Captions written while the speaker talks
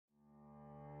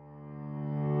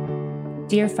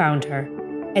Dear Founder,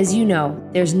 as you know,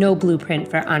 there's no blueprint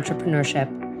for entrepreneurship.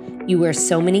 You wear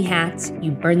so many hats,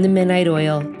 you burn the midnight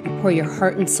oil, you pour your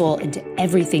heart and soul into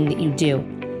everything that you do.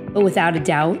 But without a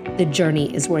doubt, the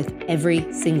journey is worth every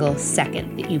single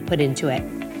second that you put into it.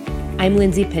 I'm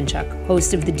Lindsay Pinchuk,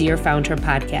 host of the Dear Founder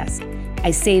podcast.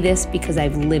 I say this because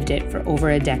I've lived it for over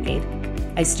a decade.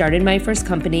 I started my first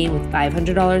company with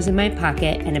 $500 in my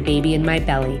pocket and a baby in my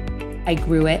belly. I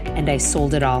grew it and I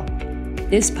sold it all.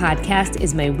 This podcast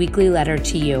is my weekly letter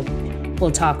to you.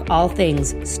 We'll talk all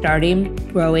things starting,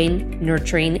 growing,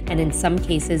 nurturing, and in some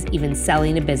cases, even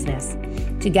selling a business.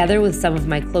 Together with some of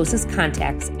my closest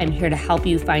contacts, I'm here to help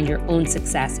you find your own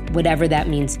success, whatever that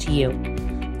means to you.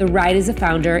 The ride as a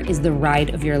founder is the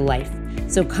ride of your life.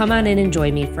 So come on in and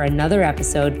join me for another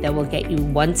episode that will get you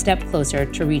one step closer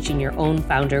to reaching your own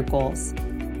founder goals.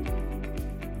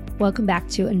 Welcome back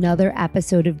to another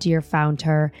episode of Dear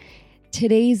Founder.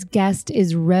 Today's guest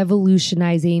is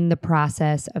revolutionizing the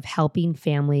process of helping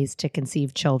families to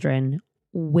conceive children.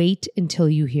 Wait until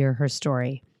you hear her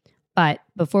story. But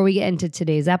before we get into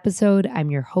today's episode,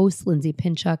 I'm your host, Lindsay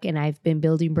Pinchuk, and I've been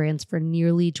building brands for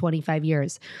nearly 25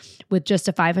 years. With just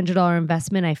a $500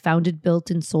 investment, I founded, built,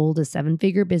 and sold a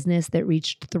seven-figure business that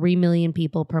reached 3 million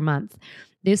people per month.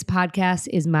 This podcast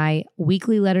is my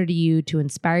weekly letter to you to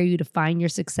inspire you to find your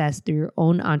success through your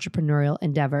own entrepreneurial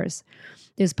endeavors.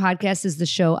 This podcast is the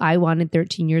show I wanted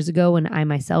 13 years ago when I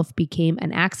myself became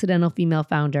an accidental female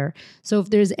founder. So if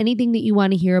there's anything that you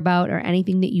want to hear about or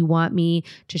anything that you want me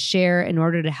to share in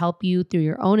order to help you through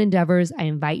your own endeavors, I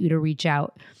invite you to reach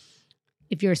out.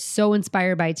 If you're so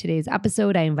inspired by today's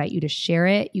episode, I invite you to share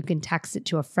it. You can text it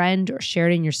to a friend or share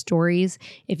it in your stories.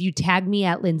 If you tag me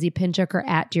at Lindsay Pinchuk or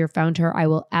at Dear Founder, I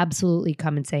will absolutely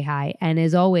come and say hi. And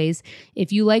as always,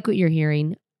 if you like what you're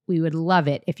hearing, we would love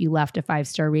it if you left a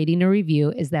 5-star rating or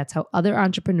review, as that's how other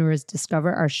entrepreneurs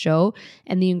discover our show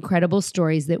and the incredible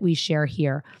stories that we share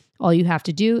here. All you have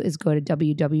to do is go to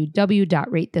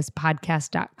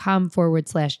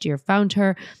www.ratethispodcast.com/Dear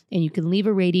Founder, and you can leave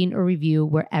a rating or review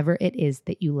wherever it is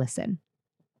that you listen.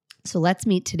 So let's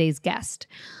meet today's guest.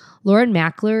 Lauren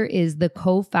Makler is the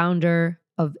co-founder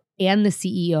of and the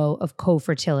CEO of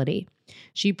Cofertility.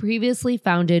 She previously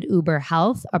founded Uber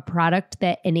Health, a product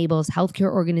that enables healthcare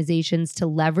organizations to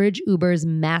leverage Uber's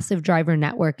massive driver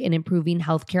network in improving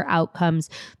healthcare outcomes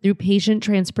through patient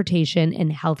transportation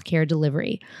and healthcare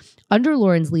delivery. Under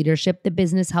Lauren's leadership, the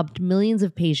business helped millions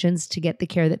of patients to get the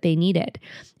care that they needed.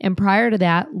 And prior to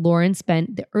that, Lauren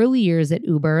spent the early years at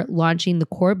Uber launching the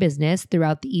core business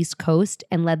throughout the East Coast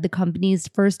and led the company's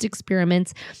first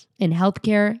experiments in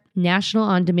healthcare, national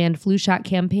on-demand flu shot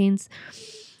campaigns,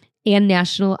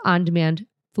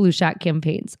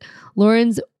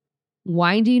 Lauren's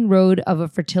winding road of a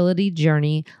fertility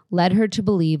journey led her to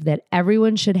believe that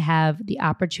everyone should have the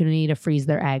opportunity to freeze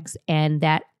their eggs, and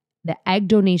that the egg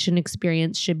donation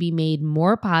experience should be made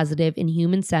more positive and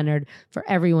human-centered for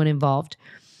everyone involved.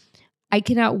 I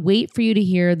cannot wait for you to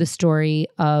hear the story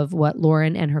of what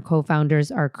Lauren and her co-founders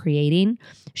are creating.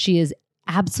 She is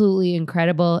absolutely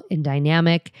incredible and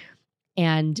dynamic,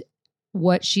 and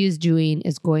what she is doing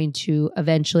is going to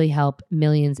eventually help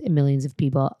millions and millions of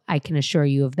people. I can assure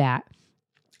you of that.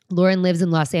 Lauren lives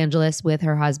in Los Angeles with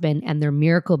her husband and their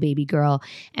miracle baby girl.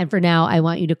 And for now, I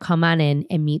want you to come on in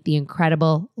and meet the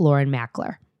incredible Lauren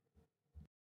Makler.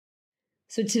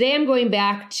 So today I'm going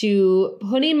back to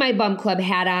putting my Bump Club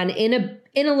hat on in a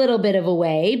little bit of a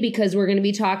way, because we're going to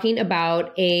be talking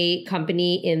about a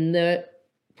company in the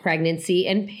pregnancy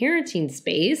and parenting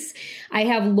space. I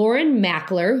have Lauren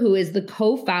Makler, who is the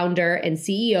co-founder and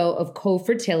CEO of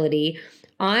Cofertility,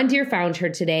 on Dear Founder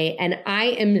today. And I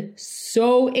am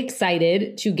so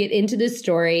excited to get into this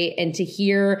story and to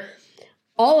hear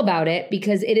all about it,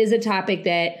 because it is a topic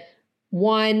that,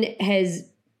 one, has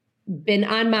been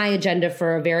on my agenda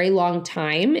for a very long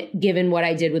time, given what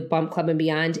I did with Bump Club and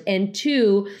beyond. And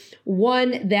two,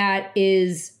 one that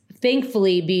is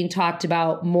thankfully being talked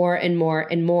about more and more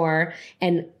and more,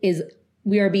 and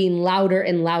we are being louder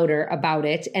and louder about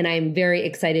it. And I'm very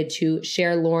excited to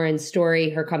share Lauren's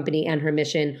story, her company, and her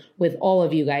mission with all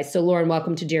of you guys. So Lauren,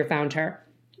 welcome to Dear Founder.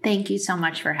 Thank you so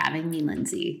much for having me,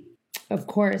 Lindsay. Of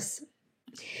course.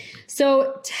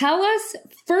 So tell us,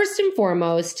 first and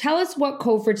foremost, tell us what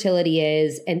Cofertility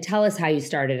is and tell us how you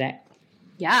started it.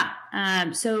 Yeah.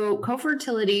 So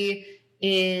Cofertility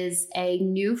is a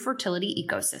new fertility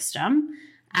ecosystem.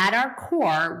 At our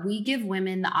core, we give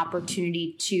women the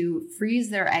opportunity to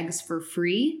freeze their eggs for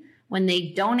free when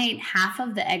they donate half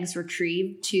of the eggs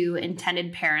retrieved to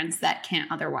intended parents that can't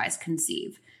otherwise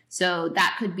conceive. So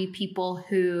that could be people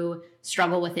who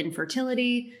struggle with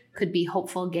infertility, could be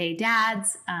hopeful gay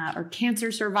dads or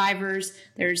cancer survivors.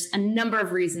 There's a number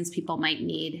of reasons people might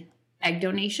need egg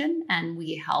donation, and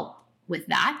we help with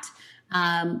that.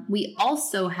 We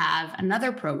also have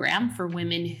another program for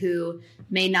women who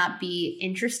may not be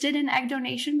interested in egg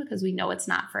donation because we know it's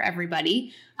not for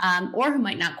everybody, or who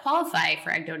might not qualify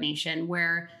for egg donation,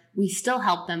 where we still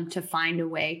help them to find a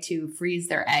way to freeze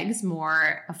their eggs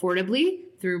more affordably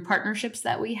through partnerships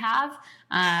that we have.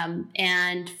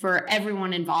 And for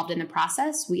everyone involved in the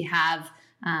process, we have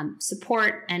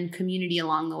support and community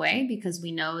along the way, because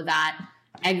we know that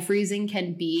egg freezing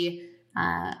can be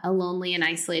a lonely and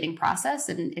isolating process,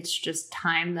 and it's just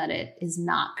time that it is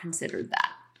not considered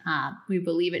that. We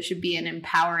believe it should be an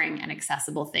empowering and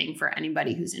accessible thing for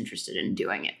anybody who's interested in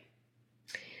doing it.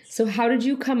 So how did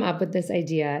you come up with this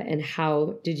idea, and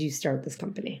how did you start this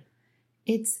company?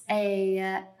 It's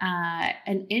an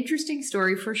interesting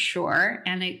story for sure,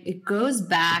 and it goes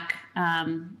back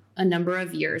a number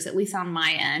of years, at least on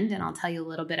my end. And I'll tell you a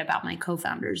little bit about my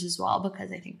co-founders as well,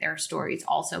 because I think their stories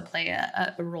also play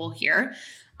a role here.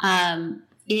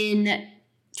 In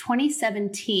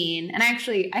 2017, and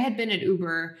I had been at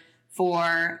Uber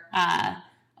for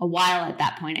a while at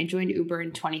that point. I joined Uber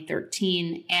in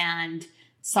 2013 and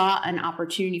saw an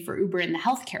opportunity for Uber in the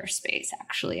healthcare space.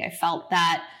 Actually, I felt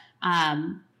that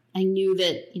I knew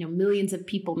that, millions of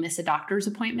people miss a doctor's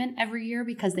appointment every year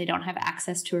because they don't have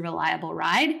access to a reliable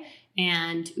ride,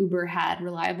 and Uber had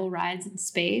reliable rides in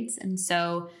spades. And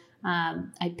so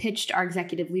I pitched our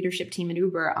executive leadership team at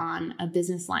Uber on a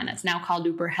business line that's now called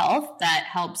Uber Health, that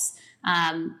helps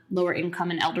lower income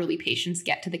and elderly patients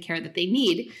get to the care that they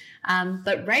need.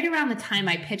 But right around the time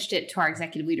I pitched it to our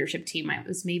executive leadership team, I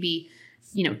was maybe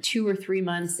 2 or 3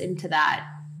 months into that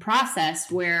process,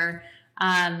 where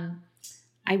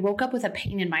I woke up with a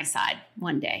pain in my side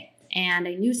one day, and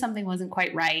I knew something wasn't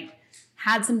quite right,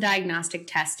 had some diagnostic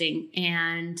testing,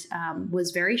 and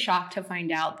was very shocked to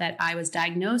find out that I was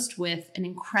diagnosed with an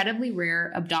incredibly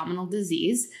rare abdominal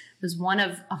disease. I was one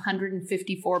of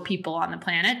 154 people on the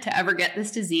planet to ever get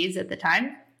this disease at the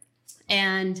time.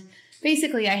 And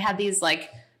basically I had these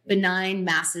benign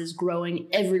masses growing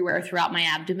everywhere throughout my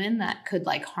abdomen that could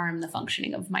harm the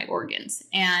functioning of my organs.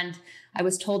 And I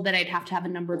was told that I'd have to have a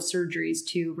number of surgeries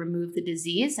to remove the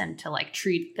disease and to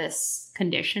treat this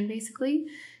condition, basically.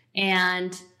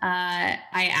 And I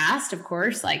asked, of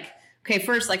course, okay,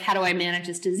 first, how do I manage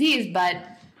this disease? But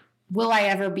will I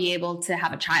ever be able to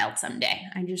have a child someday?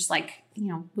 I just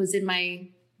was in my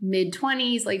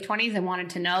mid-20s, late 20s. I wanted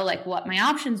to know what my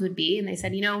options would be. And they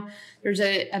said, there's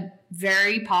a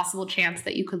very possible chance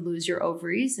that you could lose your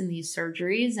ovaries in these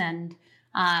surgeries. And,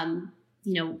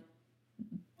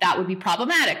 that would be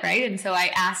problematic, right? And so I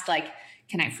asked,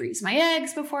 can I freeze my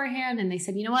eggs beforehand? And they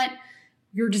said, you know what?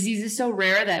 Your disease is so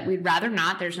rare that we'd rather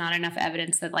not. There's not enough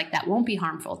evidence that that won't be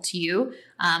harmful to you.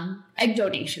 Egg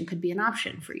donation could be an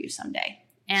option for you someday.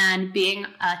 And being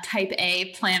a type A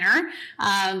planner,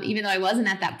 even though I wasn't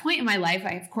at that point in my life,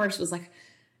 I, of course, was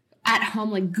at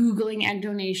home, Googling egg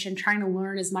donation, trying to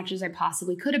learn as much as I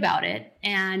possibly could about it,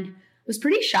 and was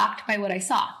pretty shocked by what I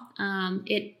saw.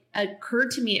 It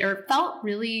occurred to me, or felt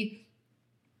really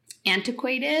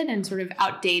antiquated and sort of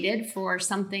outdated for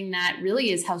something that really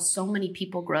is how so many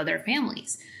people grow their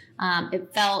families.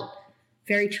 It felt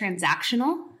very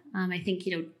transactional. I think,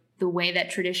 the way that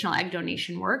traditional egg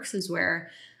donation works is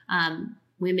where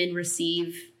women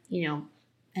receive,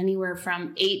 anywhere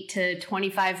from $8,000 to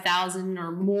 $25,000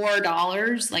 or more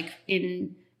dollars,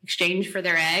 in exchange for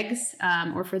their eggs,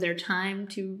 or for their time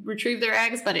to retrieve their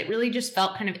eggs. But it really just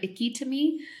felt kind of icky to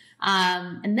me.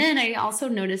 And then I also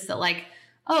noticed that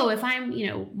if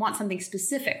I'm, want something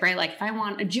specific, right? If I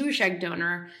want a Jewish egg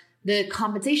donor, the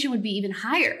compensation would be even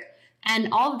higher.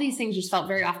 And all of these things just felt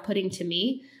very off-putting to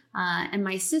me. And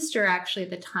my sister actually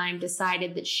at the time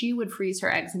decided that she would freeze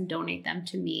her eggs and donate them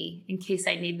to me in case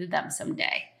I needed them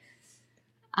someday.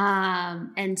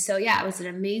 And so, it was an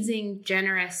amazing,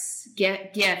 generous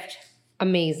gift.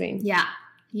 Amazing. Yeah.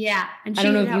 Yeah. And I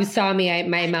don't know if you saw me,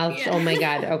 my mouth. Yeah. Oh my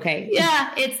God. Okay.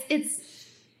 Yeah.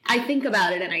 I think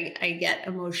about it and I get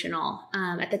emotional.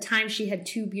 At the time she had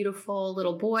 2 beautiful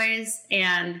little boys,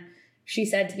 and she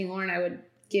said to me, Lauren, I would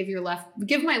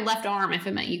give my left arm if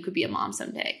it meant you could be a mom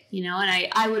someday, and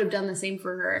I would have done the same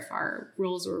for her if our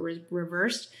roles were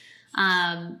reversed.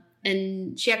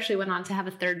 And she actually went on to have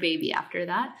a 3rd baby after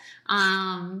that.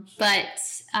 But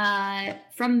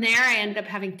from there, I ended up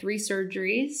having 3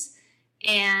 surgeries,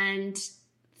 and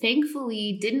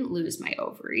thankfully didn't lose my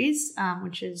ovaries,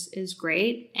 which is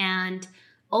great. And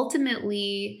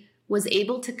ultimately was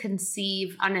able to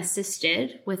conceive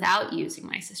unassisted without using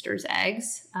my sister's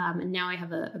eggs. And now I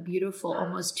have a beautiful,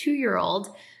 almost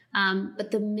 2-year-old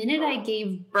But the minute I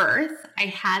gave birth, I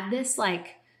had this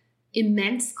like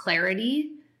immense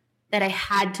clarity that I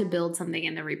had to build something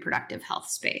in the reproductive health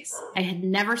space. I had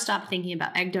never stopped thinking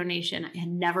about egg donation. I had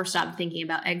never stopped thinking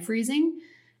about egg freezing.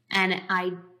 And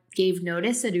I gave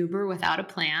notice at Uber without a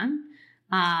plan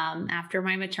after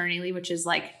my maternity leave, which is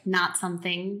like not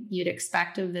something you'd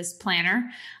expect of this planner.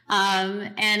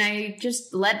 And I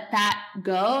just let that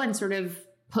go and sort of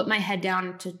put my head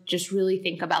down to just really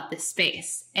think about this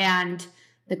space. And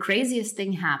the craziest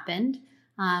thing happened.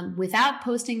 Without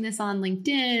posting this on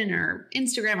LinkedIn or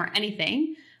Instagram or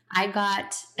anything, I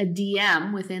got a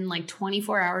DM within like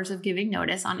 24 hours of giving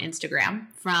notice on Instagram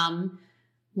from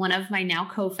one of my now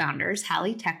co-founders,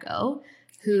 Hallie Tecco,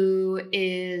 who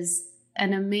is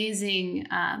an amazing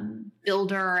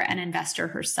builder and investor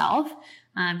herself.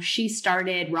 She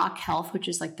started Rock Health, which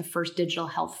is like the first digital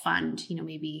health fund,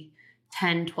 maybe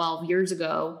 10, 12 years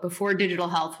ago, before digital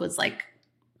health was like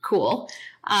cool.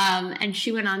 And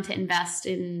she went on to invest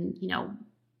in,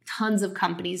 tons of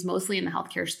companies, mostly in the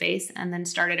healthcare space, and then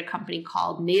started a company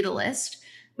called Natalist,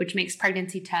 which makes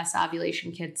pregnancy tests,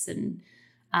 ovulation kits, and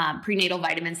prenatal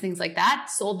vitamins, things like that.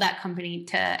 Sold that company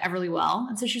to Everlywell.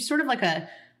 And so she's sort of like a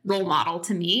role model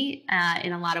to me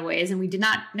in a lot of ways. And we did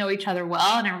not know each other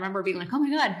well. And I remember being like, oh my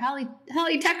God,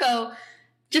 Hallie Tecco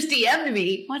just DM'd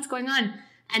me. What's going on?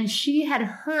 And she had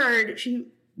heard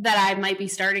that I might be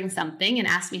starting something and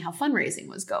asked me how fundraising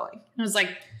was going. And I was like,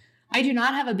 I do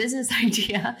not have a business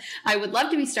idea. I would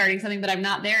love to be starting something, but I'm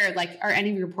not there. Like, are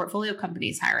any of your portfolio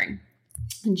companies hiring?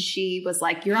 And she was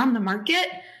like, you're on the market?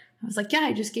 I was like, yeah,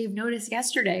 I just gave notice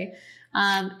yesterday.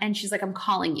 And she's like, I'm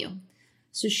calling you.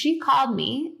 So she called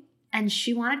me and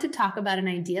she wanted to talk about an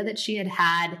idea that she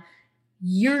had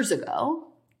years ago,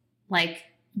 like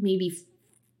maybe,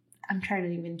 I'm trying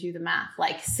to even do the math,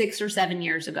 like 6 or 7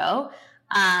 years ago,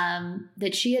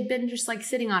 that she had been just like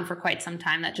sitting on for quite some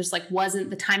time. That just like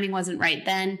the timing wasn't right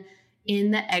then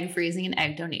in the egg freezing and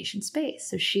egg donation space.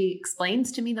 So she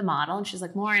explains to me the model and she's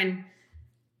like, Lauren,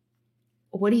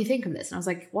 what do you think of this? And I was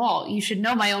like, well, you should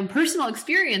know my own personal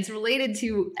experience related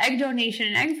to egg donation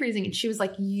and egg freezing. And she was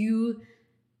like, you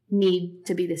need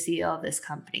to be the CEO of this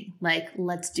company. Like,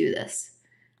 let's do this.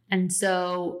 And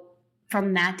so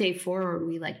from that day forward,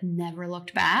 we like never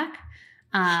looked back.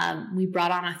 We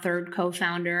brought on a third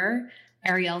co-founder,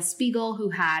 Ariel Spiegel, who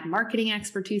had marketing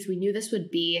expertise. We knew this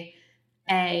would be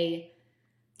a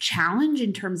challenge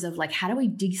in terms of like, how do we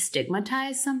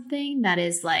destigmatize something that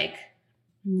is like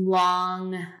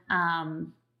long,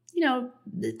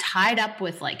 tied up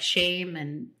with like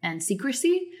shame and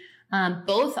secrecy,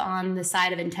 both on the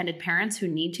side of intended parents who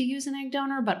need to use an egg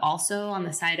donor, but also on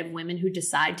the side of women who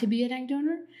decide to be an egg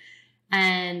donor.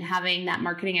 And having that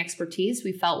marketing expertise,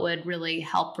 we felt would really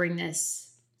help bring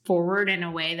this forward in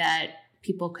a way that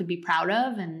people could be proud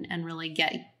of and really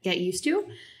get used to.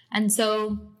 And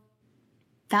so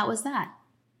that was that.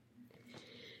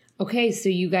 Okay, so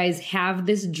you guys have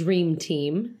this dream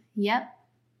team. Yep.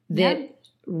 That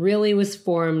really was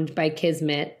formed by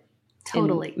Kismet.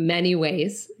 Totally. In many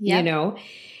ways,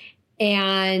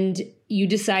 and you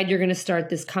decide you're going to start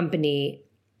this company.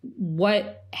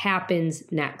 What happens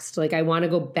next? Like, I want to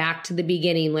go back to the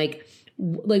beginning. Like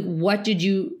what did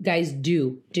you guys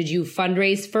do? Did you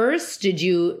fundraise first?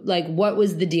 What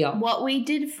was the deal? What we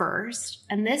did first,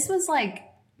 and this was like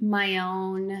my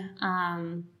own,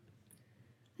 I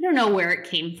don't know where it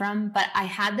came from, but I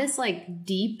had this like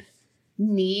deep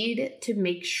need to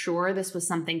make sure this was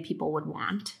something people would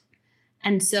want.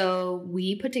 And so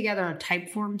we put together a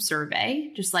Typeform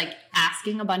survey, just like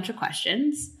asking a bunch of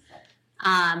questions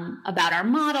about our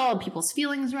model, people's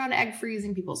feelings around egg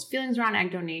freezing, people's feelings around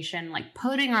egg donation, like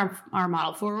putting our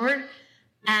model forward,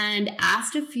 and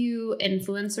asked a few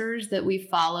influencers that we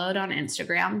followed on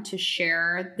Instagram to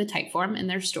share the Typeform in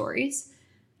their stories.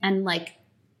 And like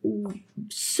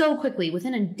so quickly,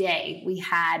 within a day, we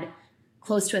had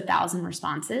close to 1,000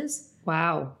 responses.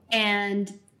 Wow.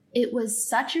 And it was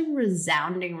such a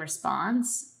resounding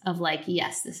response of like,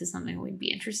 yes, this is something we'd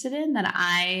be interested in, that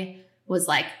I was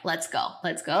like, let's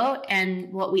go.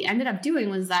 And what we ended up doing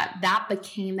was that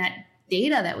became that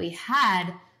data that we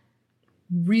had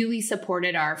really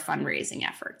supported our fundraising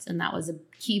efforts. And that was a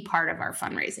key part of our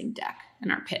fundraising deck and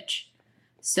our pitch.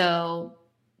 So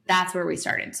that's where we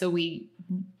started. So we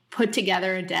put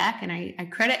together a deck, and I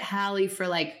credit Hallie for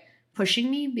like pushing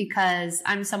me, because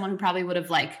I'm someone who probably would have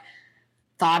like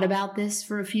thought about this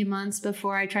for a few months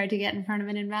before I tried to get in front of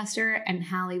an investor. And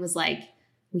Hallie was like,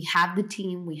 we have the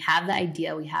team, we have the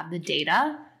idea, we have the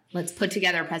data. Let's put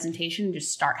together a presentation and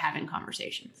just start having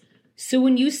conversations. So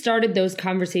when you started those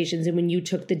conversations and when you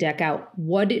took the deck out,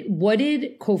 what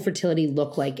did Cofertility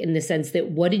look like in the sense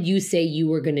that what did you say you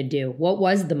were going to do? What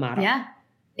was the model? Yeah,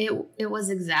 it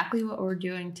was exactly what we're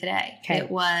doing today. Okay.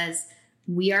 It was,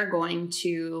 we are going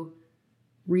to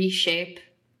reshape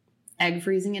egg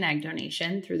freezing and egg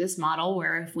donation through this model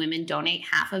where if women donate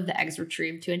half of the eggs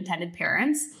retrieved to intended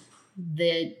parents,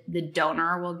 the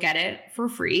donor will get it for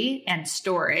free and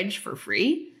storage for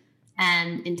free.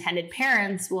 And intended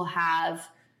parents will have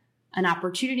an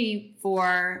opportunity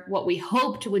for what we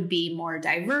hoped would be more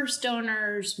diverse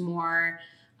donors, more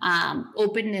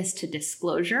openness to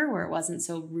disclosure where it wasn't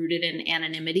so rooted in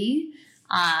anonymity,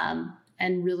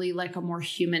 and really like a more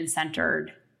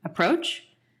human-centered approach.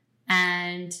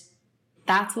 And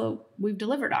that's what we've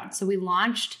delivered on. So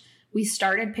we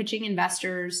started pitching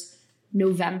investors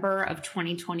November of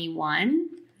 2021.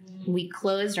 We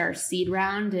closed our seed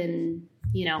round in,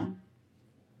 a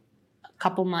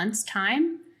couple months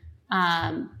time.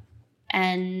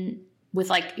 And with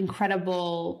like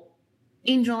incredible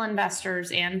angel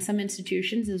investors and some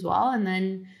institutions as well. And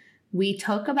then we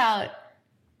took about,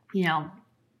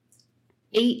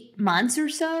 8 months or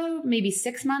so, maybe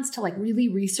 6 months to like really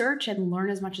research and learn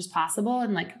as much as possible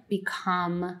and like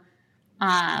become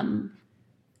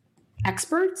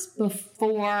experts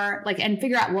before like, and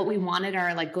figure out what we wanted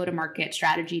our like go-to-market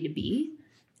strategy to be.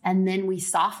 And then we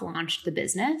soft launched the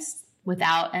business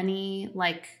without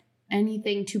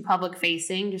anything too public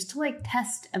facing, just to like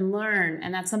test and learn.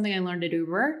 And that's something I learned at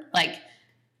Uber, like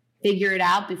figure it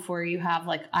out before you have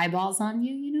like eyeballs on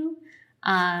you,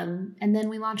 and then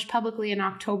we launched publicly in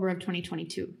October of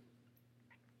 2022.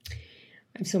 I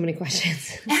have so many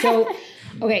questions. So,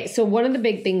 okay. So one of the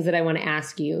big things that I want to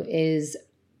ask you is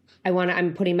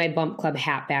I'm putting my Bump Club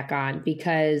hat back on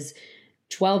because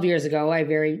 12 years ago, I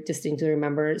very distinctly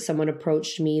remember someone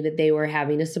approached me that they were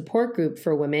having a support group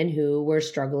for women who were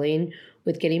struggling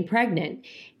with getting pregnant.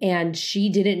 And she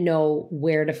didn't know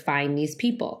where to find these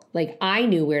people. Like I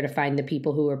knew where to find the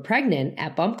people who were pregnant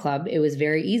at Bump Club. It was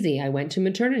very easy. I went to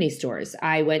maternity stores.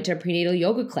 I went to prenatal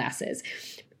yoga classes.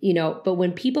 But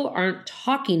when people aren't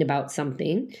talking about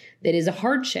something that is a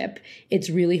hardship,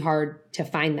 it's really hard to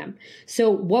find them.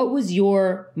 So what was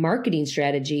your marketing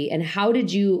strategy and how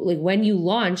did you, like when you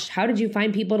launched, how did you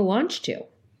find people to launch to?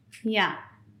 Yeah.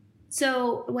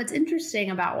 So what's interesting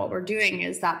about what we're doing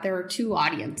is that there are two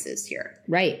audiences here.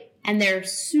 Right. And they're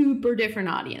super different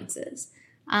audiences.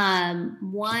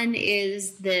 One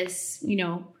is this,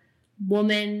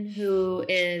 woman who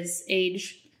is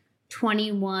age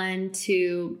 21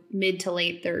 to mid to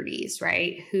late 30s,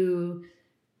 right? Who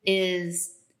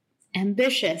is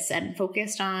ambitious and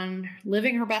focused on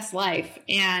living her best life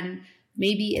and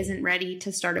maybe isn't ready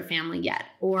to start a family yet,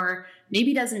 or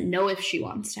maybe doesn't know if she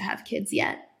wants to have kids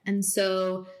yet. And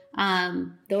so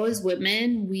those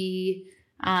women we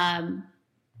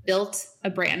built a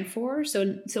brand for.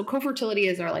 So Cofertility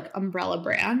is our like umbrella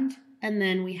brand. And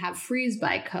then we have Freeze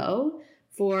by Co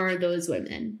for those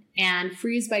women. And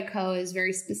Freeze by Co is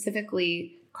very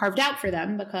specifically carved out for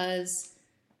them because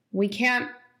we can't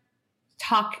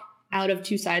talk out of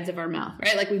two sides of our mouth,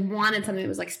 right? Like we wanted something that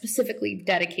was like specifically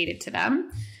dedicated to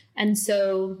them. And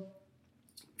so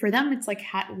for them, it's like,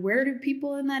 where do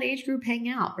people in that age group hang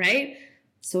out, right?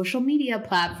 Social media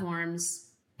platforms,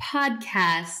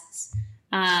 podcasts,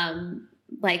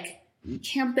 like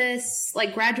campus,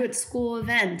 like graduate school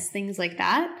events, things like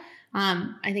that.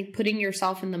 I think putting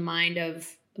yourself in the mind of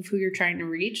who you're trying to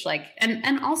reach, like,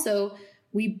 and also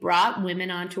we brought women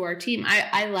onto our team.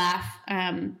 I laugh.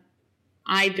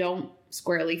 I don't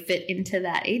squarely fit into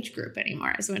that age group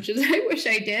anymore as much as I wish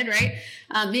I did, right?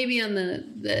 Maybe on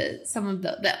some of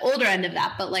the older end of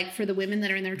that, but like for the women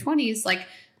that are in their 20s, like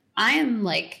I am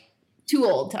like too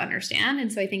old to understand.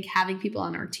 And so I think having people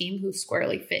on our team who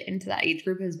squarely fit into that age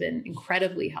group has been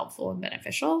incredibly helpful and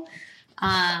beneficial.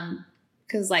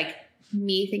 Cause like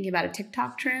me thinking about a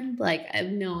TikTok trend, like I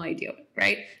have no idea,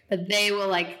 right? But they will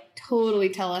like totally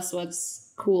tell us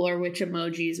what's cool or which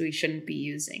emojis we shouldn't be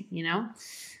using,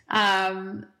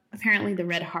 Apparently the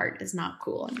red heart is not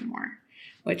cool anymore,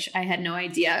 which I had no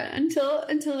idea until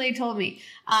they told me.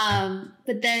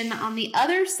 But then on the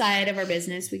other side of our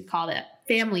business, we called it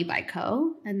Family by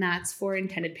Co. And that's for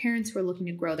intended parents who are looking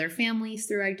to grow their families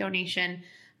through egg donation.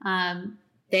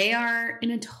 They are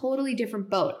in a totally different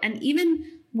boat. And even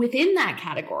within that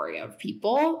category of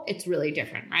people, it's really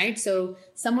different, right? So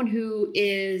someone who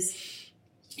is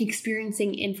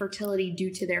experiencing infertility due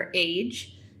to their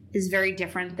age is very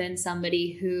different than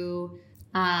somebody who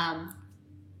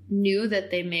knew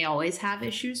that they may always have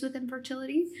issues with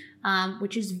infertility,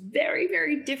 which is very,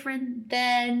 very different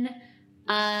than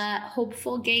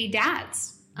hopeful gay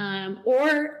dads,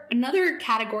 Or another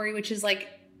category, which is like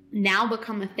now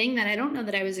become a thing that I don't know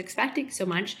that I was expecting so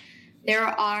much. There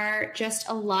are just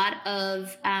a lot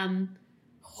of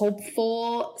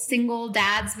hopeful single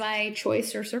dads by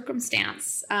choice or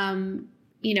circumstance.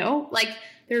 Like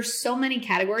there's so many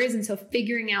categories. And so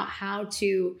figuring out how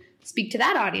to speak to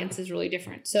that audience is really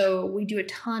different. So we do a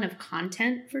ton of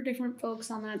content for different folks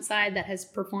on that side that has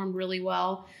performed really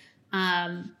well.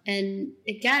 And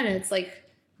again, it's like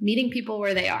meeting people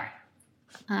where they are.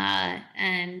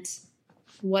 And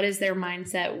what is their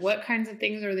mindset? What kinds of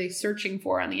things are they searching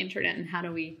for on the internet? And how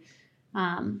do we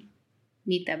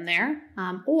meet them there?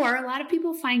 Or a lot of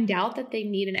people find out that they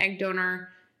need an egg donor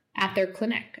at their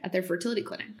clinic, at their fertility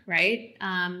clinic, right?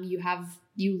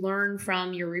 You learn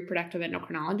from your reproductive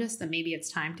endocrinologist that maybe it's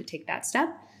time to take that step.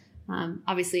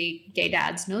 Obviously, gay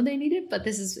dads know they need it, but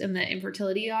this is in the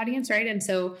infertility audience, right? And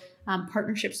so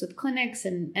partnerships with clinics,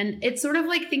 and it's sort of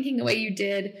like thinking the way you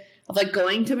did of like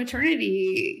going to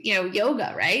maternity,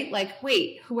 yoga, right? Like,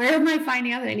 wait, where am I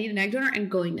finding out that I need an egg donor and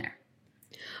going there?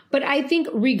 But I think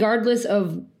regardless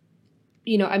of,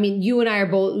 you and I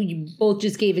you both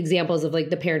just gave examples of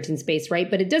like the parenting space, right?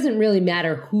 But it doesn't really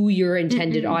matter who your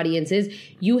intended audience is.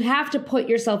 You have to put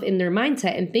yourself in their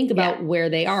mindset and think about where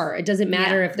they are. It doesn't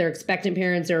matter if they're expectant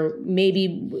parents or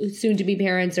maybe soon to be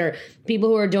parents or people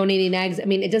who are donating eggs. I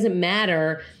mean, it doesn't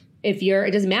matter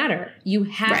it doesn't matter. You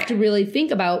have to really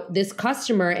think about this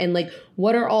customer and like,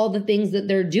 what are all the things that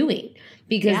they're doing?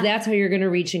 Because that's how you're going to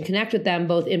reach and connect with them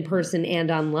both in person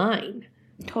and online.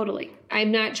 Totally.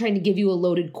 I'm not trying to give you a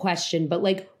loaded question, but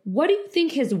like, what do you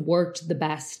think has worked the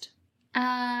best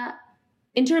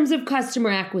in terms of customer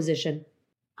acquisition?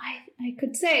 I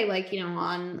could say like,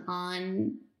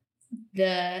 on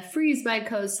the Freeze by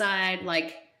Co side,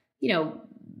 like,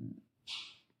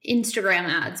 Instagram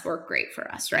ads work great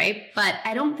for us, right? But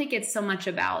I don't think it's so much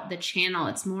about the channel.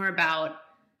 It's more about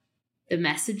the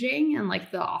messaging and like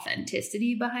the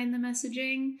authenticity behind the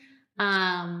messaging.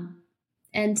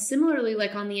 And similarly,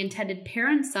 like on the intended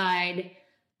parent side,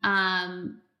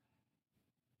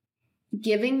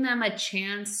 giving them a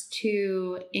chance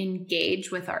to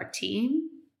engage with our team,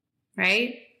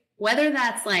 right? Whether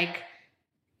that's like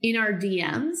in our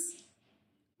DMs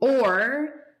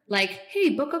or like,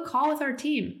 hey, book a call with our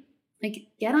team. Like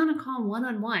get on a call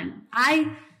one-on-one.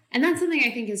 And that's something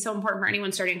I think is so important for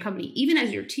anyone starting a company. Even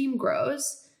as your team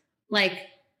grows, like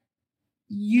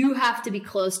you have to be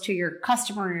close to your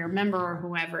customer or your member or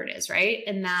whoever it is, right?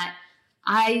 And that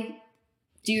I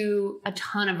do a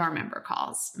ton of our member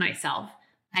calls myself.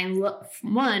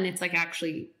 It's like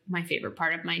actually my favorite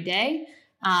part of my day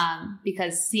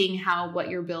because seeing how what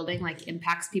you're building like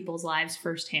impacts people's lives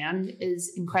firsthand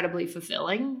is incredibly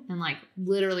fulfilling and like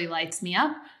literally lights me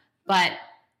up. But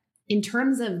in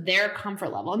terms of their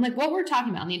comfort level and like what we're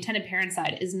talking about on the intended parent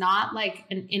side is not like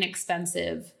an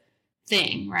inexpensive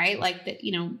thing, right? Like that,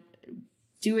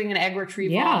 doing an egg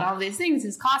retrieval and all these things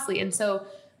is costly. And so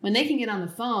when they can get on the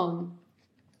phone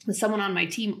with someone on my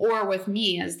team or with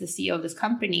me as the CEO of this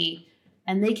company,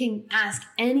 and they can ask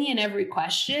any and every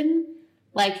question,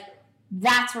 like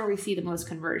that's where we see the most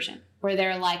conversion, where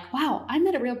they're like, wow, I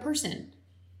met a real person.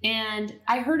 And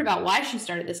I heard about why she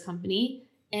started this company.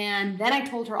 And then I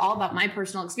told her all about my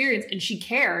personal experience and she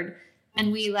cared.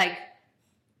 And we like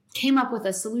came up with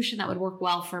a solution that would work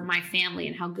well for my family.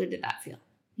 And how good did that feel?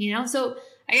 So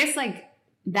I guess like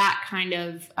that kind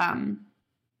of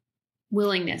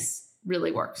willingness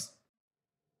really works.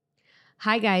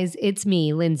 Hi guys, it's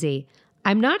me, Lindsay.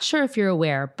 I'm not sure if you're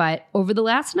aware, but over the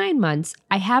last 9 months,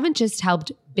 I haven't just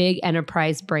helped big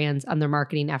enterprise brands on their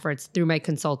marketing efforts through my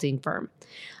consulting firm.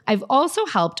 I've also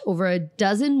helped over a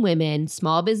dozen women,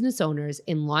 small business owners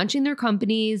in launching their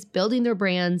companies, building their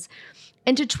brands,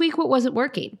 and to tweak what wasn't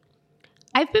working.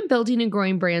 I've been building and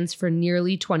growing brands for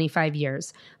nearly 25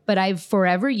 years, but I've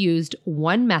forever used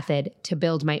one method to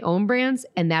build my own brands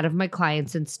and that of my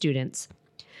clients and students.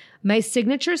 My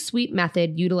signature suite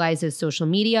method utilizes social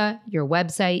media, your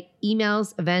website,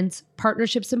 emails, events,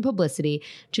 partnerships, and publicity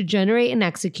to generate and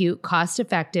execute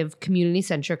cost-effective,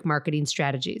 community-centric marketing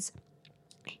strategies.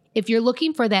 If you're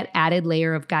looking for that added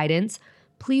layer of guidance,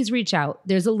 please reach out.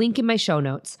 There's a link in my show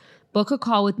notes. Book a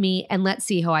call with me and let's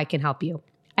see how I can help you.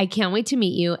 I can't wait to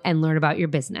meet you and learn about your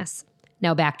business.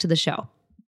 Now back to the show.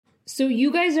 So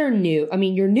you guys are new. I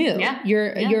mean, you're new. Yeah.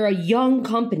 You're a young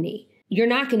company. You're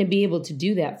not going to be able to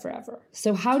do that forever.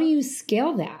 So how do you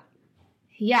scale that?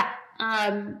 Yeah.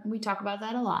 We talk about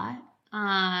that a lot.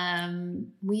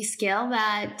 We scale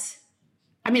that.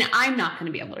 I mean, I'm not going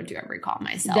to be able to do every call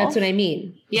myself. That's what I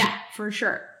mean. Yeah, for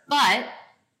sure. But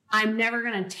I'm never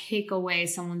going to take away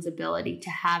someone's ability to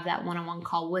have that one-on-one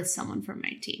call with someone from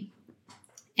my team.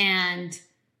 And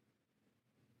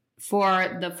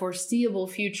for the foreseeable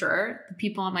future, the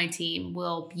people on my team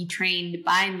will be trained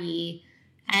by me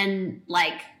and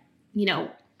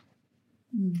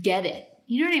get it.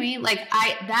 You know what I mean?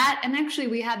 And actually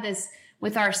we had this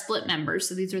with our split members.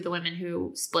 So these are the women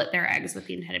who split their eggs with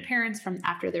the intended parents from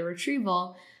after their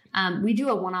retrieval. We do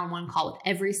a one-on-one call with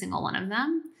every single one of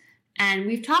them. And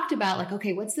we've talked about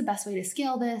okay, what's the best way to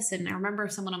scale this? And I remember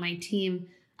someone on my team,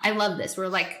 I love this. We're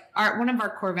one of our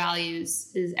core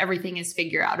values is everything is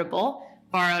figure outable,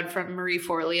 borrowed from Marie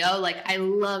Forleo. I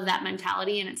love that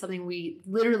mentality. And it's something we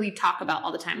literally talk about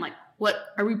all the time.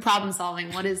 What are we problem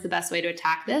solving? What is the best way to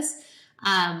attack this?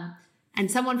 And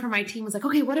someone from my team was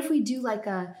okay, what if we do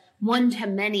a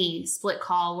one-to-many split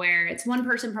call where it's one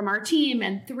person from our team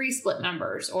and 3 split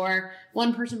members, or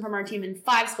one person from our team and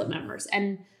 5 split members?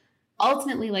 And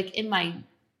ultimately, in my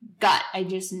gut, I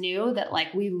just knew that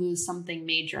we lose something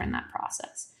major in that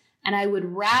process. And I would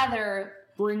rather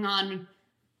bring on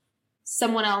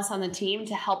someone else on the team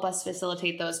to help us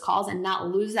facilitate those calls and not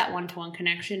lose that one-to-one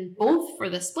connection, both for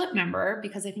the split member,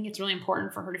 because I think it's really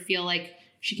important for her to feel like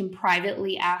she can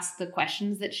privately ask the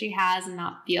questions that she has and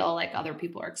not feel like other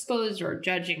people are exposed or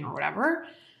judging or whatever.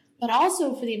 But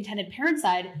also for the intended parent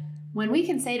side, when we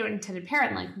can say to an intended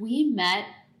parent, we met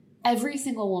every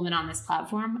single woman on this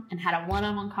platform and had a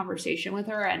one-on-one conversation with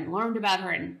her and learned about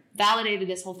her and validated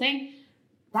this whole thing,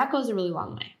 that goes a really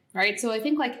long way, right? So I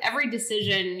think every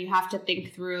decision you have to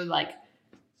think through,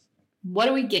 what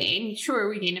do we gain? Sure,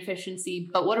 we gain efficiency,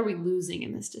 but what are we losing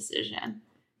in this decision?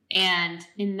 And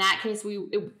in that case,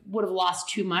 it would have lost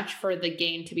too much for the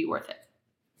gain to be worth it.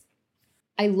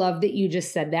 I love that you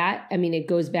just said that. I mean, it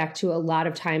goes back to a lot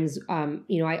of times,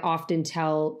 I often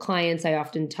tell clients, I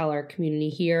often tell our community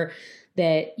here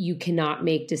that you cannot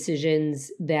make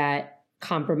decisions that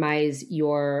compromise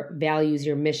your values,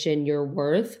 your mission, your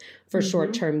worth for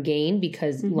short-term gain,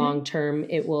 because long-term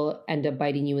it will end up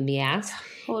biting you in the ass.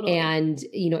 Totally. And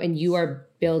you are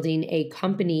building a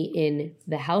company in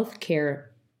the healthcare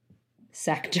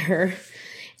sector.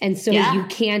 And so you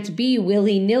can't be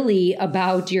willy-nilly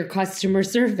about your customer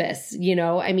service.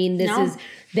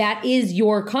 That is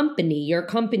your company. Your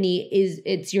company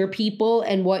it's your people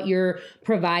and what you're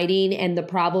providing and the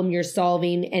problem you're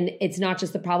solving. And it's not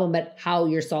just the problem, but how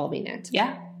you're solving it.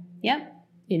 Yeah. Yeah.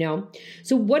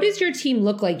 So what does your team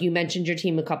look like? You mentioned your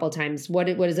team a couple of times. What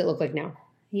does it look like now?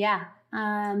 Yeah.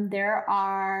 There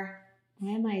are,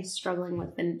 why am I struggling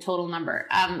with the total number?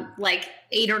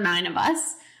 8 or 9 of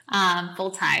us.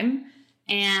 Full time.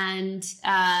 And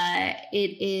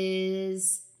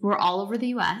we're all over the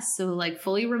US. So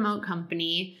fully remote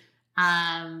company,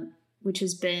 which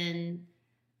has been,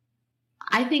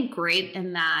 I think, great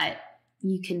in that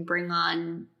you can bring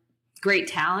on great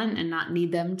talent and not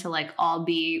need them to all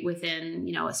be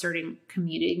within, a certain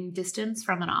commuting distance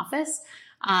from an office.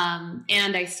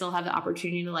 And I still have the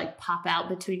opportunity to pop out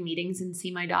between meetings and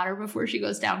see my daughter before she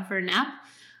goes down for a nap.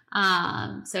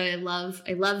 So I love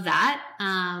that.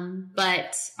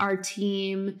 But our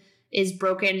team is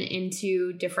broken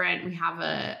into different, we have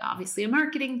obviously a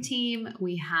marketing team,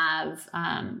 we have,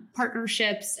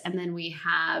 partnerships, and then we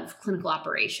have clinical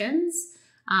operations,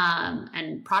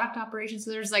 and product operations.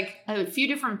 So there's a few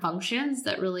different functions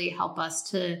that really help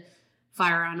us to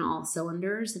fire on all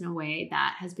cylinders in a way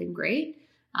that has been great.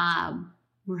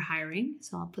 We're hiring,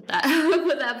 so I'll put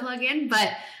that plug in. But,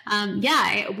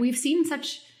 we've seen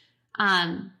such,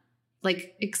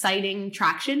 exciting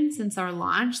traction since our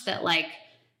launch that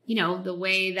the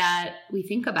way that we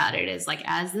think about it is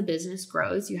as the business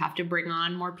grows, you have to bring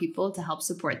on more people to help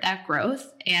support that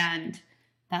growth. And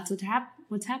that's what's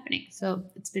happening. So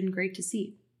it's been great to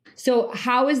see. So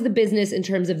how is the business in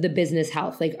terms of the business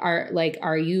health?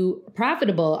 Are you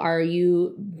profitable? Are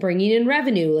you bringing in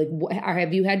revenue?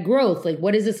 Have you had growth?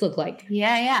 What does this look like?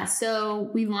 Yeah. So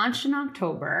we launched in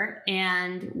October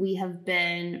and we have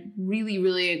been really,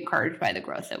 really encouraged by the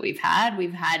growth that we've had.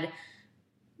 We've had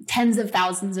tens of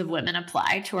thousands of women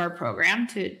apply to our program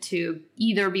to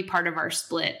either be part of our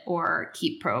split or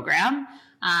keep program.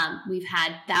 We've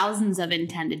had thousands of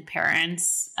intended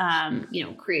parents,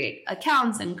 create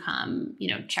accounts and come,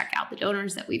 check out the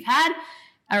donors that we have.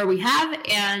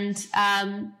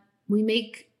 And we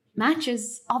make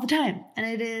matches all the time. And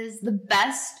it is the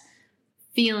best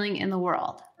feeling in the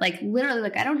world.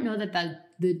 Literally, I don't know that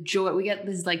the joy, we get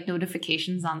these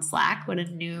notifications on Slack when a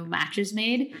new match is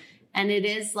made. And it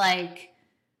is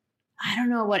I don't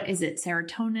know, what is it?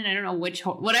 Serotonin? I don't know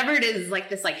whatever it is,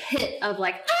 this hit of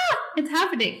it's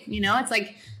happening. It's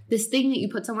this thing that you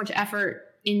put so much effort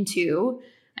into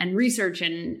and research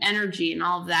and energy and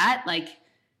all of that,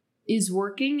 is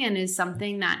working and is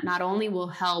something that not only will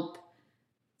help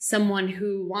someone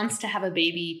who wants to have a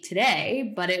baby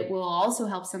today, but it will also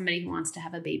help somebody who wants to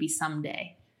have a baby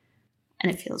someday.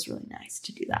 And it feels really nice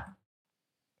to do that.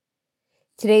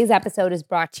 Today's episode is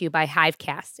brought to you by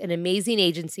Hivecast, an amazing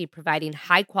agency providing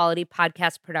high-quality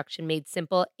podcast production made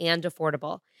simple and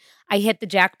affordable. I hit the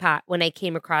jackpot when I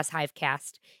came across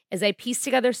Hivecast. As I pieced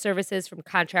together services from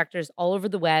contractors all over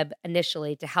the web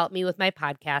initially to help me with my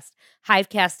podcast,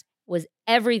 Hivecast was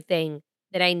everything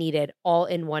that I needed all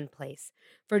in one place.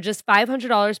 For just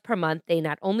 $500 per month, they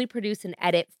not only produce and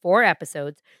edit 4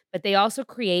 episodes, but they also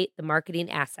create the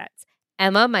marketing assets.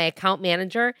 Emma, my account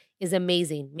manager, is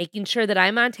amazing, making sure that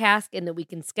I'm on task and that we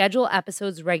can schedule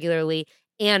episodes regularly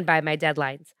and by my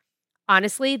deadlines.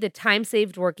 Honestly, the time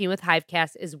saved working with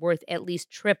Hivecast is worth at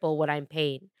least triple what I'm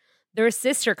paying. Their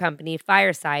sister company,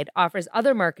 Fireside, offers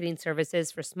other marketing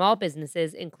services for small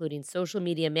businesses, including social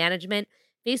media management,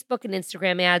 Facebook and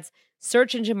Instagram ads,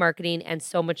 search engine marketing, and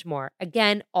so much more.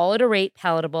 Again, all at a rate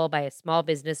palatable by a small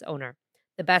business owner.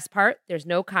 The best part, there's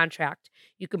no contract.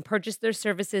 You can purchase their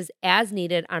services as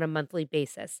needed on a monthly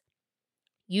basis.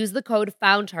 Use the code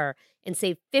FOUNDHER and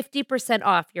save 50%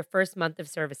 off your first month of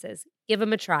services. Give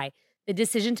them a try. The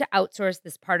decision to outsource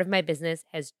this part of my business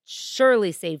has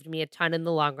surely saved me a ton in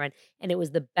the long run, and it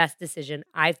was the best decision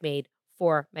I've made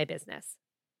for my business.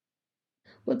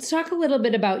 Let's talk a little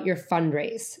bit about your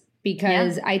fundraise,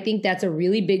 because I think that's a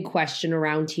really big question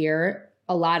around here.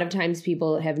 A lot of times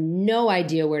people have no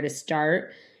idea where to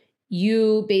start.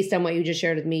 You, based on what you just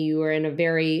shared with me, you were in a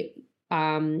very,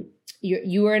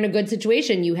 you were in a good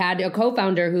situation. You had a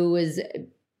co-founder who was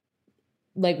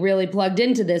like really plugged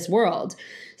into this world.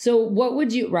 So what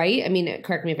would you, right? I mean,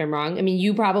 correct me if I'm wrong. I mean,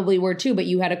 you probably were too, but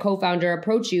you had a co-founder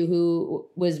approach you who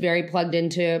was very plugged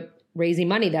into raising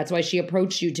money. That's why she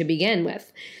approached you to begin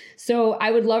with. So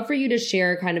I would love for you to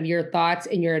share kind of your thoughts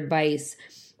and your advice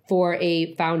for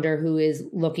a founder who is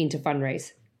looking to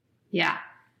fundraise. Yeah.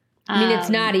 I mean, it's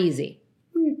not easy.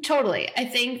 Totally. I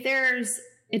think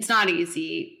it's not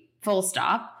easy, full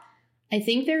stop. I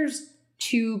think there's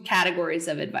 2 categories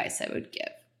of advice I would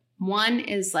give. One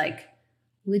is like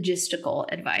logistical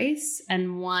advice,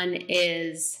 and one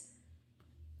is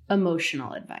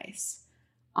emotional advice.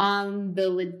 On the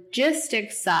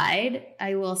logistics side,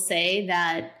 I will say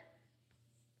that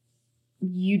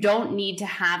you don't need to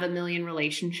have a million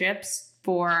relationships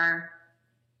for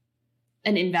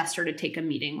an investor to take a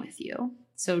meeting with you.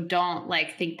 So don't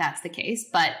think that's the case,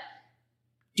 but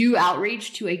do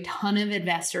outreach to a ton of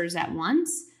investors at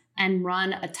once and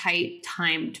run a tight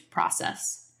timed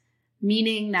process.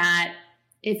 Meaning that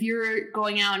if you're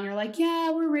going out and you're like, yeah,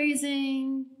 we're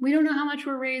raising, we don't know how much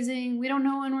we're raising, we don't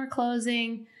know when we're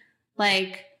closing,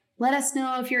 let us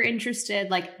know if you're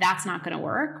interested, that's not going to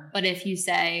work. But if you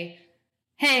say,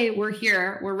 hey, we're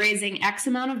here, we're raising X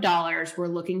amount of dollars, we're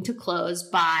looking to close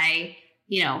by,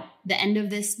 the end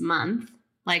of this month,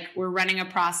 we're running a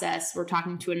process, we're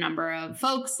talking to a number of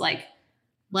folks,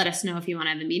 let us know if you want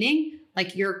to have a meeting.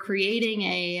 You're creating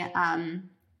a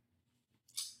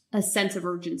sense of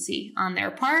urgency on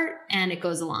their part, and it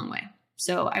goes a long way.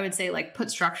 So I would say put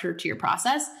structure to your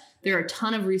process. There are a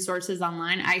ton of resources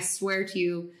online. I swear to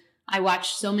you, I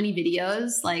watched so many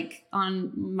videos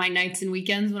on my nights and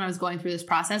weekends when I was going through this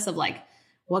process of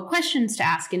what questions to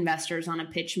ask investors on a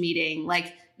pitch meeting.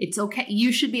 It's okay.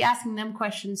 You should be asking them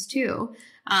questions too.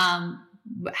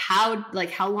 How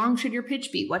long should your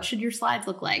pitch be? What should your slides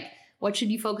look like? What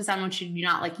should you focus on? What should you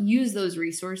not? Use those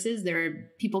resources.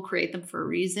 People create them for a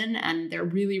reason, and they're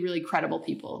really, really credible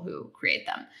people who create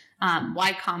them.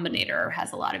 Y Combinator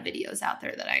has a lot of videos out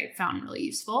there that I found really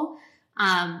useful.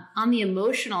 On the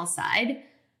emotional side,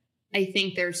 I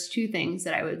think there's 2 things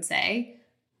that I would say.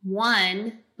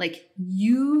 One,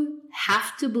 you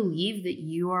have to believe that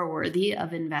you are worthy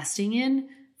of investing in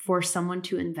for someone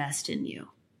to invest in you.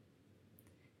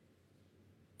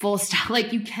 Full stop.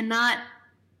 You cannot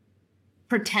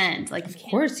pretend. Of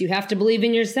course, you have to believe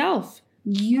in yourself.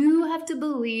 You have to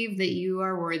believe that you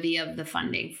are worthy of the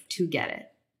funding to get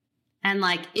it. And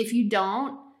if you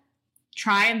don't,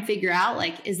 try and figure out,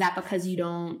 is that because you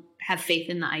don't have faith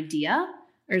in the idea,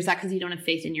 or is that because you don't have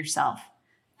faith in yourself?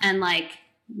 And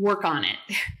work on it.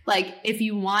 If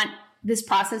you want this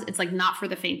process, it's not for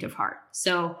the faint of heart.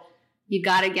 So you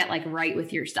got to get right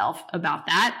with yourself about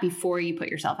that before you put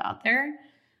yourself out there.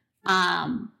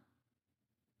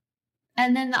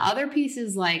 And then the other piece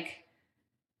is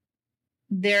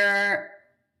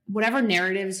whatever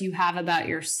narratives you have about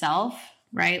yourself,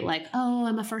 right? Oh,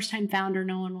 I'm a first-time founder,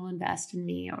 no one will invest in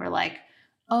me. Or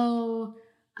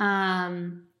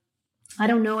I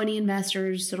don't know any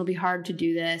investors, so it'll be hard to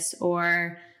do this.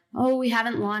 Or, oh, we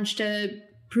haven't launched a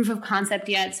proof of concept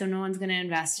yet, so no one's going to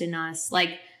invest in us.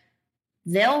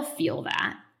 they'll feel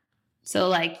that. So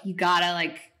like, you gotta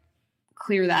like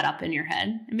clear that up in your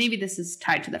head. And maybe this is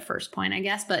tied to the first point, I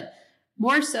guess, but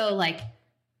more so like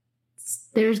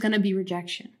there's going to be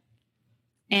rejection.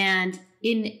 And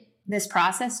in this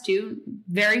process too,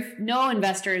 no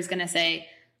investor is going to say,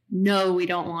 no, we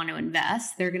don't want to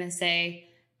invest. They're going to say,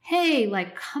 hey,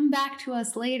 like come back to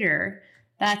us later.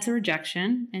 That's a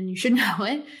rejection and you should know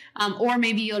it. Or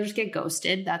maybe you'll just get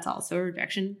ghosted. That's also a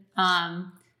rejection.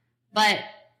 But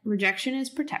rejection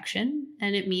is protection.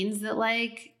 And it means that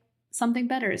like something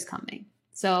better is coming.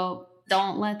 So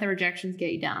don't let the rejections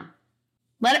get you down.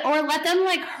 Let them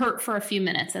like hurt for a few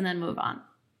minutes and then move on.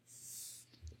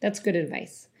 That's good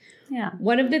advice. Yeah.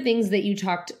 One of the things that you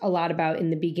talked a lot about in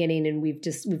the beginning and we've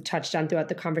touched on throughout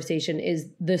the conversation is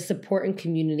the support and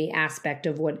community aspect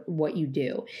of what you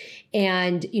do.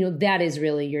 And, that is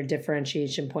really your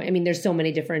differentiation point. I mean, there's so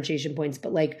many differentiation points,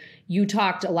 but like you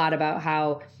talked a lot about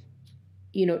how,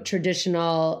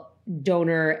 traditional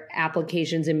donor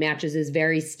applications and matches is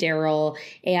very sterile.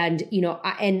 And,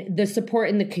 and the support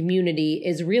in the community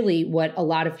is really what a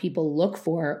lot of people look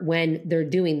for when they're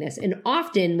doing this. And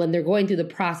often when they're going through the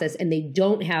process and they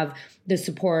don't have the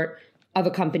support of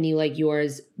a company like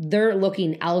yours, they're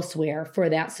looking elsewhere for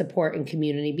that support and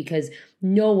community because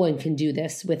no one can do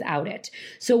this without it.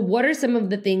 So what are some of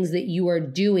the things that you are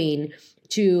doing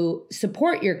to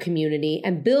support your community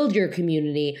and build your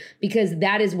community? Because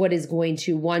that is what is going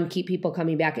to, one, keep people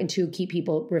coming back, and two, keep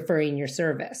people referring your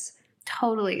service.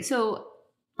 Totally. So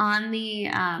on the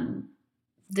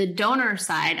donor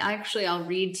side, I'll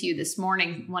read to you this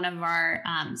morning. One of our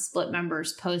split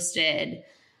members posted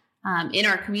in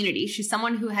our community. She's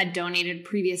someone who had donated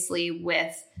previously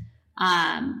with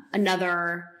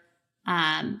another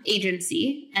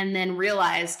agency, and then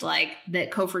realized like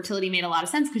that Cofertility made a lot of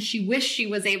sense because she wished she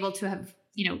was able to have,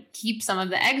 keep some of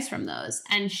the eggs from those.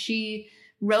 And she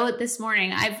wrote this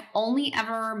morning, I've only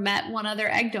ever met one other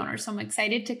egg donor, so I'm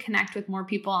excited to connect with more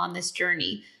people on this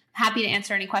journey. Happy to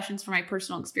answer any questions from my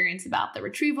personal experience about the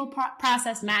retrieval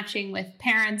process, matching with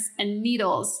parents and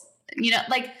needles.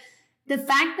 Like the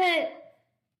fact that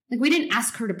like we didn't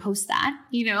ask her to post that,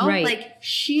 Right. Like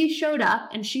she showed up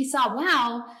and she saw,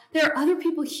 wow, there are other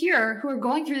people here who are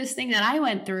going through this thing that I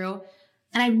went through.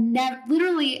 And I've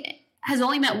literally has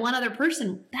only met one other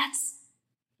person. That's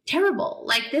terrible.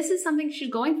 Like this is something she's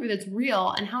going through that's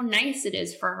real, and how nice it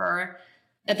is for her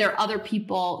that there are other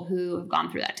people who have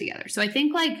gone through that together. So I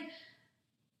think like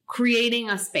creating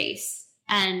a space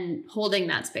and holding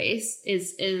that space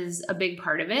is a big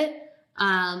part of it.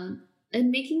 And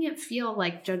making it feel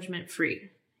like judgment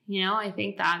free. I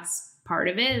think that's part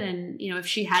of it. And, if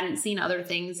she hadn't seen other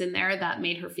things in there that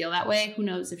made her feel that way, who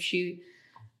knows if she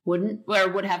wouldn't or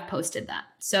would have posted that.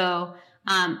 So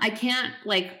I can't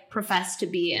like profess to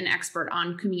be an expert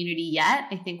on community yet.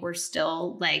 I think we're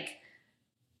still like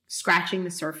scratching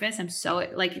the surface. I'm so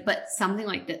like, but something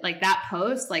like that, like that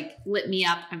post, like lit me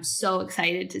up. I'm so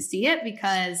excited to see it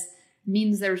because it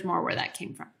means there's more where that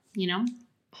came from,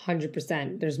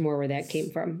 100%. There's more where that came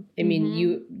from. I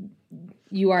mean,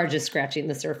 you are just scratching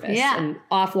the surface. Yeah. And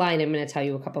offline, I'm going to tell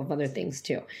you a couple of other things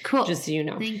too. Cool. Just so you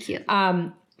know. Thank you.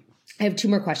 I have two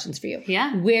more questions for you.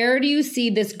 Yeah. Where do you see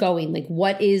this going? Like,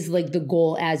 what is like the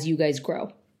goal as you guys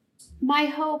grow? My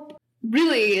hope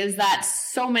really is that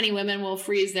so many women will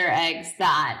freeze their eggs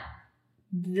that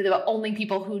the only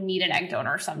people who need an egg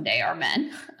donor someday are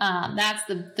men. That's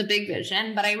the big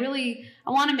vision. But I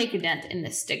want to make a dent in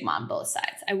this stigma on both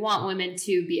sides. I want women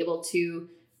to be able to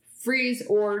freeze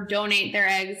or donate their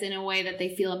eggs in a way that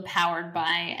they feel empowered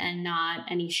by and not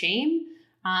any shame.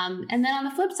 And then on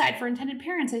the flip side, for intended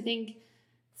parents, I think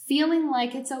feeling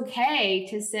like it's okay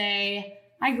to say,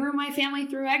 I grew my family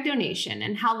through egg donation,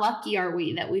 and how lucky are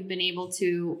we that we've been able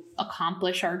to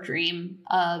accomplish our dream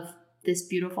of this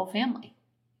beautiful family.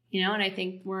 And I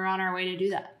think we're on our way to do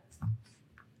that.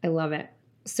 I love it.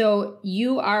 So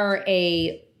you are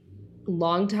a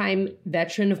longtime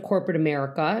veteran of corporate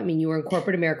America. I mean, you were in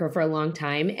corporate America for a long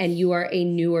time, and you are a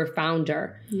newer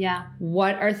founder. Yeah.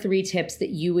 What are 3 tips that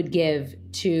you would give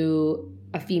to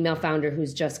a female founder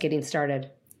who's just getting started?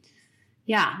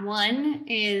 Yeah. One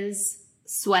is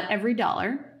sweat every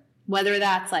dollar, whether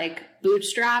that's like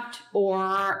bootstrapped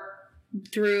or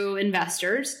through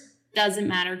investors. Doesn't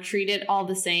matter. Treat it all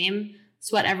the same.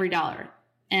 Sweat every dollar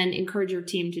and encourage your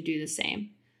team to do the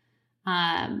same.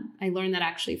 I learned that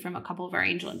actually from a couple of our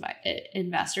angel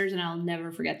investors, and I'll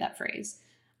never forget that phrase.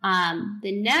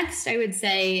 The next I would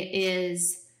say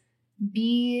is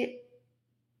be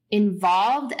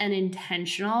involved and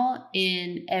intentional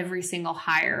in every single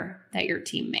hire that your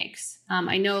team makes.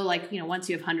 I know once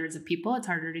you have hundreds of people, it's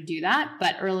harder to do that.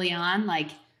 But early on,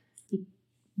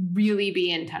 really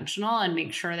be intentional and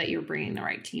make sure that you're bringing the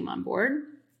right team on board.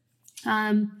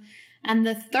 And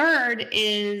the third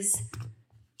is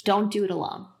don't do it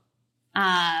alone.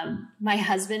 My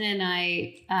husband and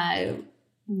I,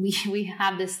 we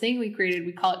have this thing we created.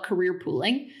 We call it career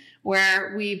pooling,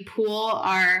 where we pool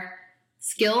our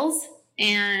skills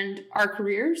and our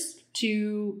careers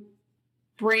to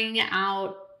bring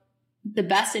out the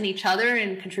best in each other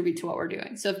and contribute to what we're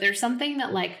doing. So if there's something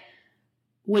that like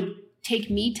would take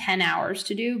me 10 hours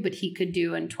to do, but he could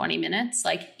do in 20 minutes,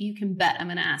 like you can bet I'm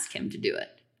going to ask him to do it,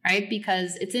 right?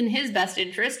 Because it's in his best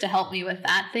interest to help me with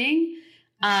that thing.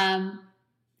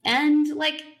 And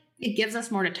like it gives us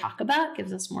more to talk about,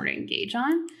 gives us more to engage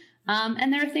on.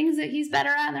 And there are things that he's better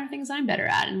at and there are things I'm better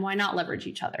at. And why not leverage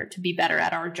each other to be better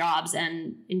at our jobs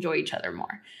and enjoy each other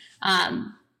more?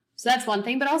 So that's one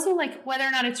thing, but also like whether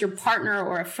or not it's your partner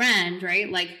or a friend,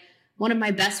 right? Like one of my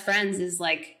best friends is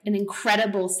like an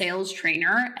incredible sales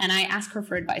trainer and I ask her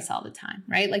for advice all the time,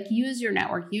 right? Like use your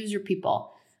network, use your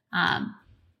people.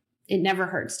 It never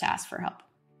hurts to ask for help.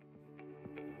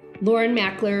 Lauren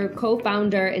Makler,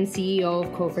 co-founder and CEO of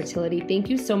Cofertility,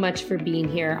 thank you so much for being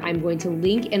here. I'm going to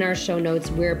link in our show notes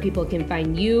where people can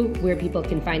find you, where people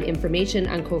can find information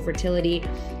on Cofertility,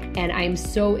 and I'm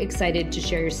so excited to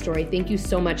share your story. Thank you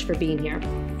so much for being here.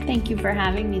 Thank you for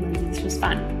having me, Lindsay. This was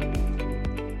fun.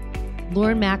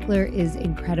 Lauren Makler is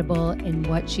incredible, and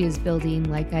what she is building,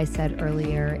 like I said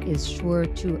earlier, is sure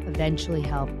to eventually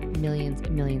help millions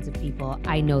and millions of people.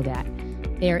 I know that.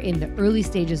 They're in the early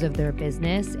stages of their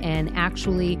business, and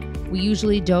actually, we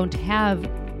usually don't have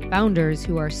founders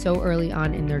who are so early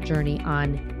on in their journey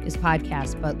on this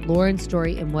podcast, but Lauren's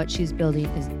story and what she's building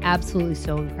is absolutely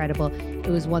so incredible. It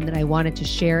was one that I wanted to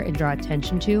share and draw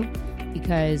attention to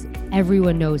because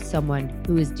everyone knows someone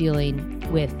who is dealing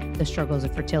with the struggles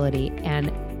of fertility,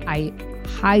 and I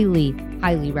highly,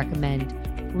 highly recommend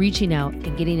reaching out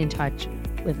and getting in touch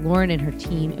with Lauren and her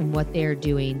team and what they're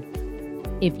doing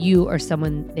if you or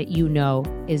someone that you know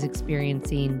is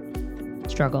experiencing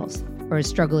struggles or is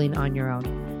struggling on your own.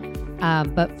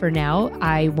 But for now,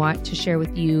 I want to share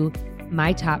with you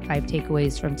my top 5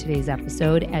 takeaways from today's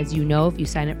episode. As you know, if you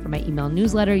sign up for my email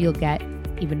newsletter, you'll get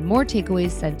even more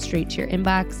takeaways sent straight to your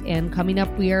inbox. And coming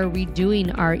up, we are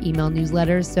redoing our email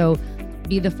newsletters. So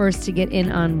be the first to get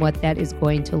in on what that is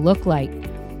going to look like.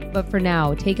 But for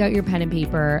now, take out your pen and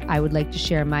paper. I would like to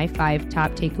share my 5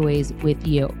 top takeaways with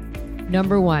you.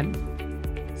 Number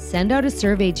 1, send out a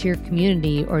survey to your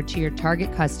community or to your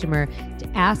target customer to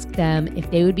ask them if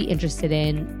they would be interested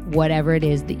in whatever it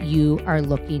is that you are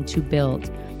looking to build.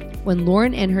 When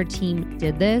Lauren and her team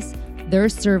did this, their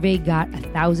survey got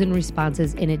 1,000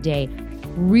 responses in a day,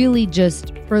 really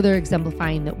just further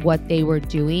exemplifying that what they were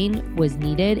doing was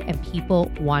needed and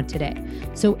people wanted it.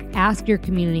 So ask your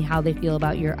community how they feel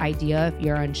about your idea if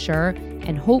you're unsure,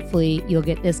 and hopefully you'll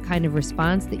get this kind of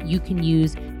response that you can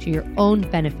use to your own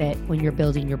benefit when you're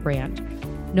building your brand.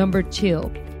 Number 2,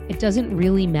 it doesn't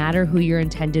really matter who your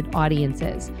intended audience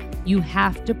is. You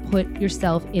have to put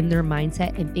yourself in their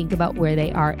mindset and think about where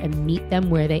they are and meet them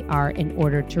where they are in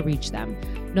order to reach them.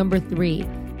 Number 3,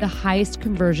 the highest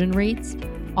conversion rates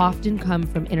often come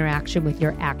from interaction with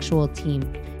your actual team.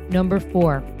 Number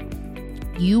 4,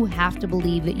 you have to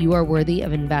believe that you are worthy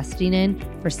of investing in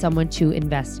for someone to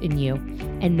invest in you.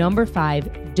 And number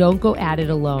 5, don't go at it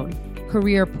alone.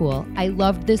 Career pool. I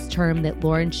loved this term that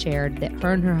Lauren shared that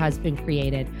her and her husband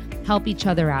created. Help each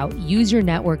other out. Use your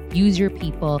network. Use your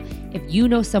people. If you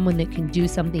know someone that can do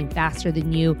something faster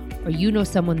than you, or you know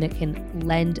someone that can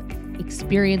lend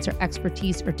experience or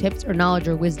expertise or tips or knowledge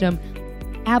or wisdom,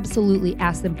 absolutely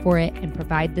ask them for it and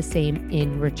provide the same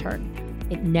in return.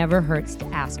 It never hurts to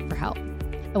ask for help.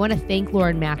 I want to thank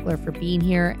Lauren Makler for being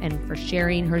here and for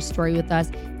sharing her story with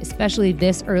us, especially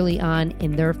this early on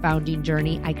in their founding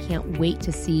journey. I can't wait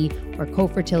to see where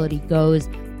Cofertility goes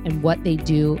and what they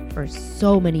do for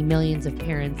so many millions of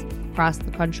parents across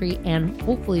the country and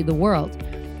hopefully the world.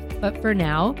 But for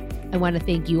now, I want to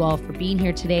thank you all for being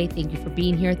here today. Thank you for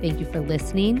being here. Thank you for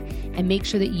listening. And make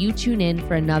sure that you tune in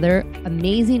for another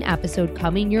amazing episode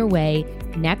coming your way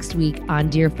next week on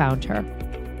Dear Founder.